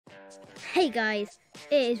Hey guys,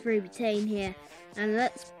 it is Ruby Tane here, and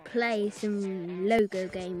let's play some Logo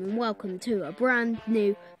game, and welcome to a brand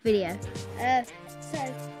new video.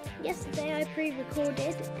 So yesterday I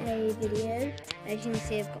pre-recorded a video. As you can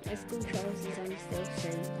see, I've got my school trousers on still, so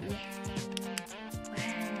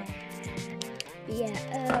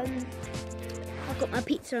yeah. I've got my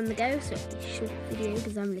pizza on the go, so it's a short video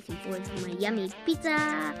because I'm looking forward to my yummy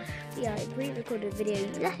pizza. But yeah, I pre-recorded a video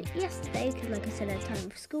yesterday because, like I said, I had time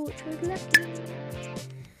for school, which was lucky.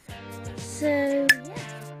 So yeah,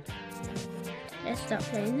 let's start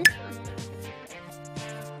playing this one.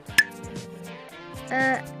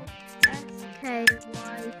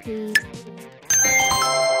 SKYP.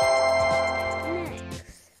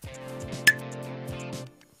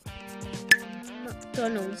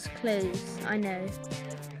 McDonald's clothes, I know.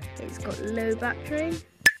 It's got low battery.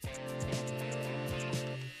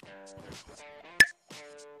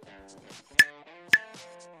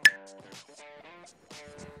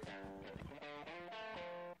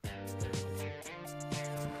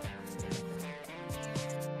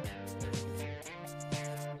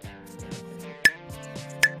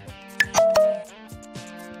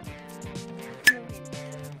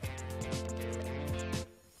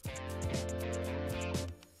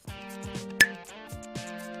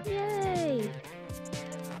 Yay!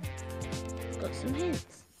 Got some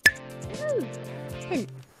hints. Ooh, hint.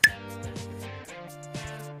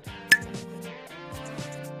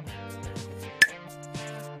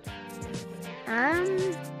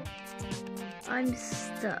 I'm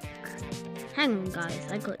stuck. Hang on guys,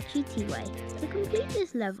 I got cheaty way to complete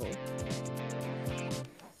this level.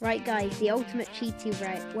 Right guys, the ultimate cheaty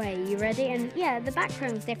way. You ready? And yeah, the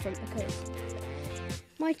background's different because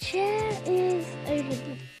my chair is over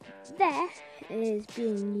there, is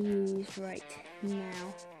being used right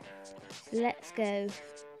now. So let's go.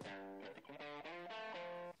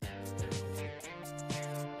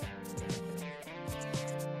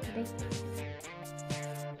 Ready?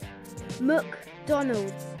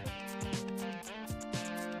 McDonald's.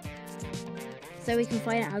 So we can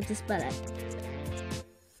find out how to spell it.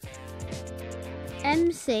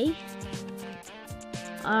 MC.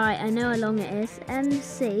 Alright, I know how long it is.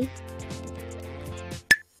 MC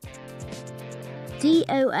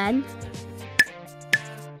DON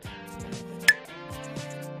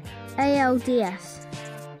ALDS.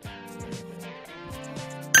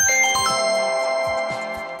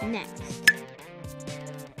 Next.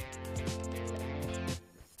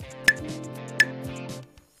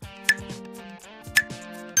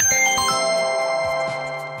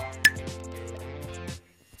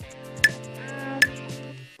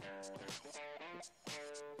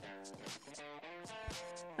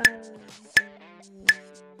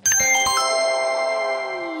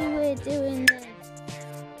 We're doing this.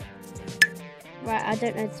 Right, I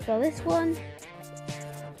don't know how to spell this one.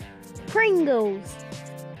 Pringles.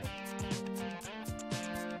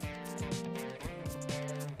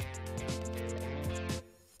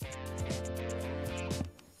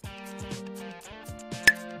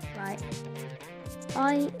 Right.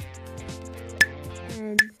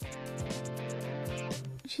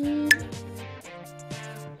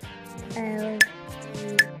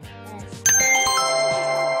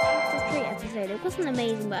 Trick-or-treat episode. It wasn't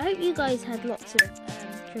amazing, but I hope you guys had lots of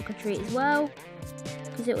trick-or-treat as well,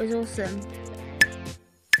 because it was awesome.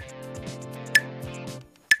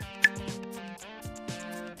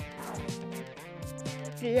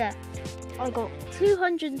 But yeah, I got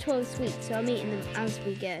 212 sweets, so I'm eating them as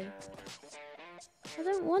we go. I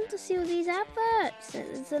don't want to see all these adverts.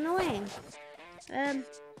 It's annoying.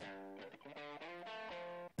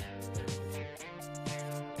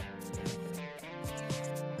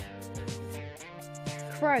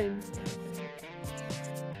 Chrome.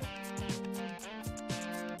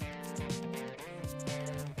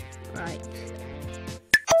 Right.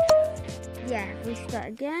 Yeah, restart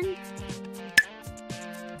again.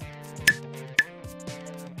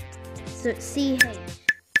 So it's CH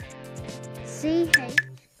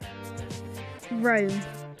Rome.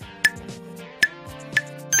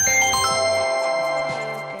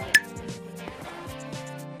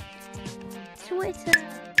 Twitter.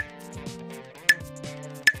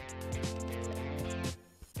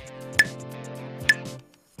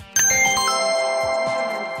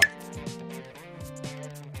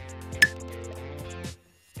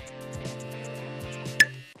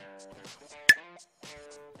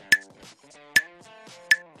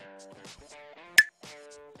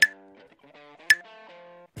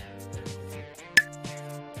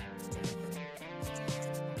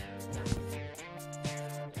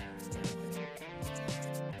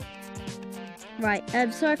 Right,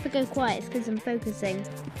 sorry if I go quiet, it's because I'm focusing.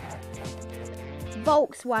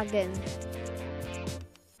 Volkswagen.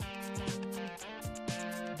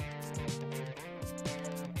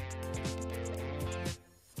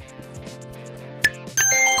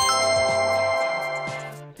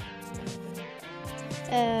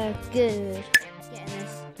 Good. Getting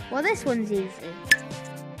this. Well, this one's easy.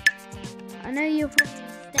 I know you're probably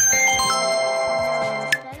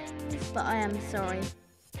spellings, but I am sorry.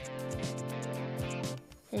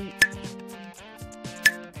 Hint.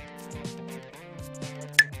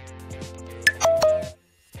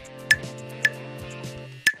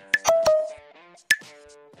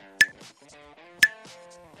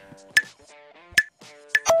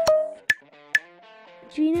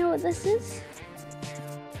 Do you know what this is?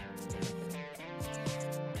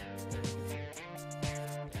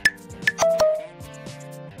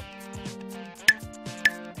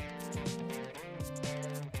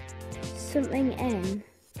 Something N.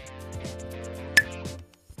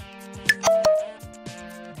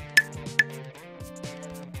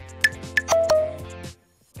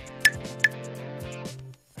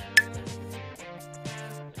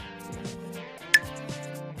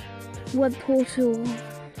 Web portal.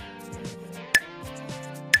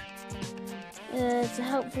 It's a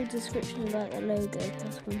helpful description about the logo,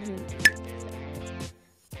 plus one hint.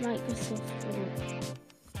 Microsoft Word.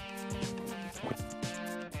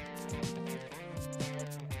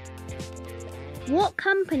 What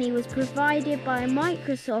company was provided by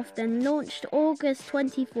Microsoft and launched August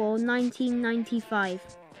 24, 1995?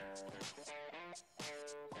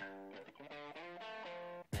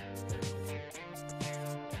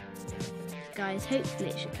 Guys, hopefully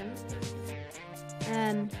it should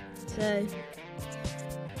come. So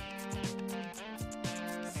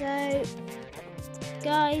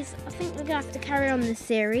guys, I think we're gonna have to carry on the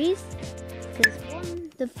series because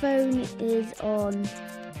one, the phone is on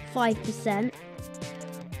 5%.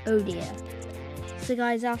 Oh dear. So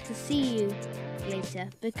guys, I have to see you later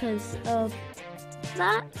because of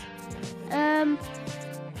that.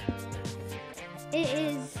 It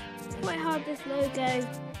is quite hard, this logo.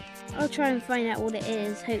 I'll try and find out what it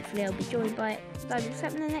is. Hopefully I'll be joined by it. I'm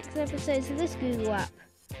accepting the next episode of this Google app.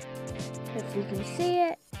 Hopefully you can see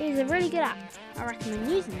it. It is a really good app. I recommend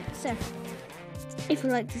using it. So if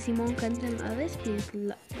you'd like to see more content of this, please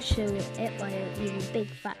show it by leaving a big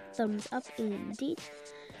fat thumbs up indeed.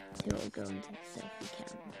 So I'll go into the selfie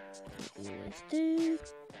cam, like we always do.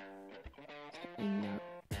 Setting up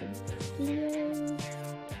the video.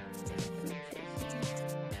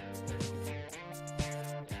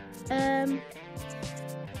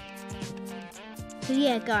 So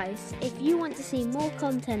yeah guys, if you want to see more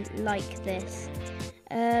content like this,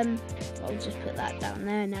 I'll just put that down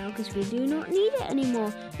there now because we do not need it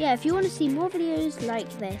anymore. Yeah, if you want to see more videos like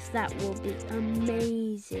this, that will be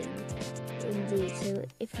amazing indeed. So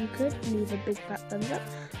if you could, leave a big fat thumbs up.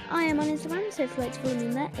 I am on Instagram, so if you'd like to follow me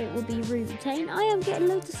there, it will be RubyTane. I am getting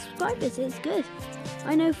loads of subscribers, it's good.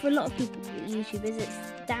 I know for a lot of people, YouTubers, it's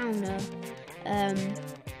downer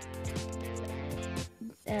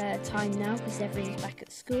time now because everyone's back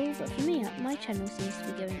at school, but for me, my channel seems to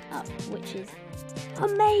be going up, which is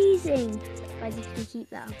amazing. Guys, if you can keep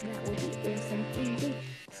that up, that would be awesome indeed.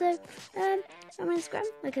 So I'm on Instagram,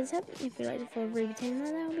 like I said. If you'd like to follow RubyTane,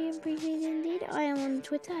 that would be appreciated indeed. I am on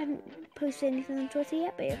Twitter. I haven't posted anything on Twitter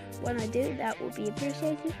yet, but when I do, that will be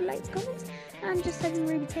appreciated. If you like the comments and just having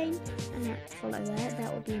RubyTane and follow there,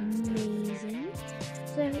 that would be amazing.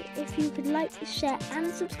 So if you could like, share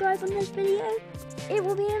and subscribe on this video, it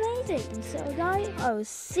will be amazing. So guys, I will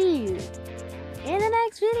see you in the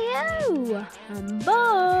next video.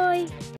 Bye.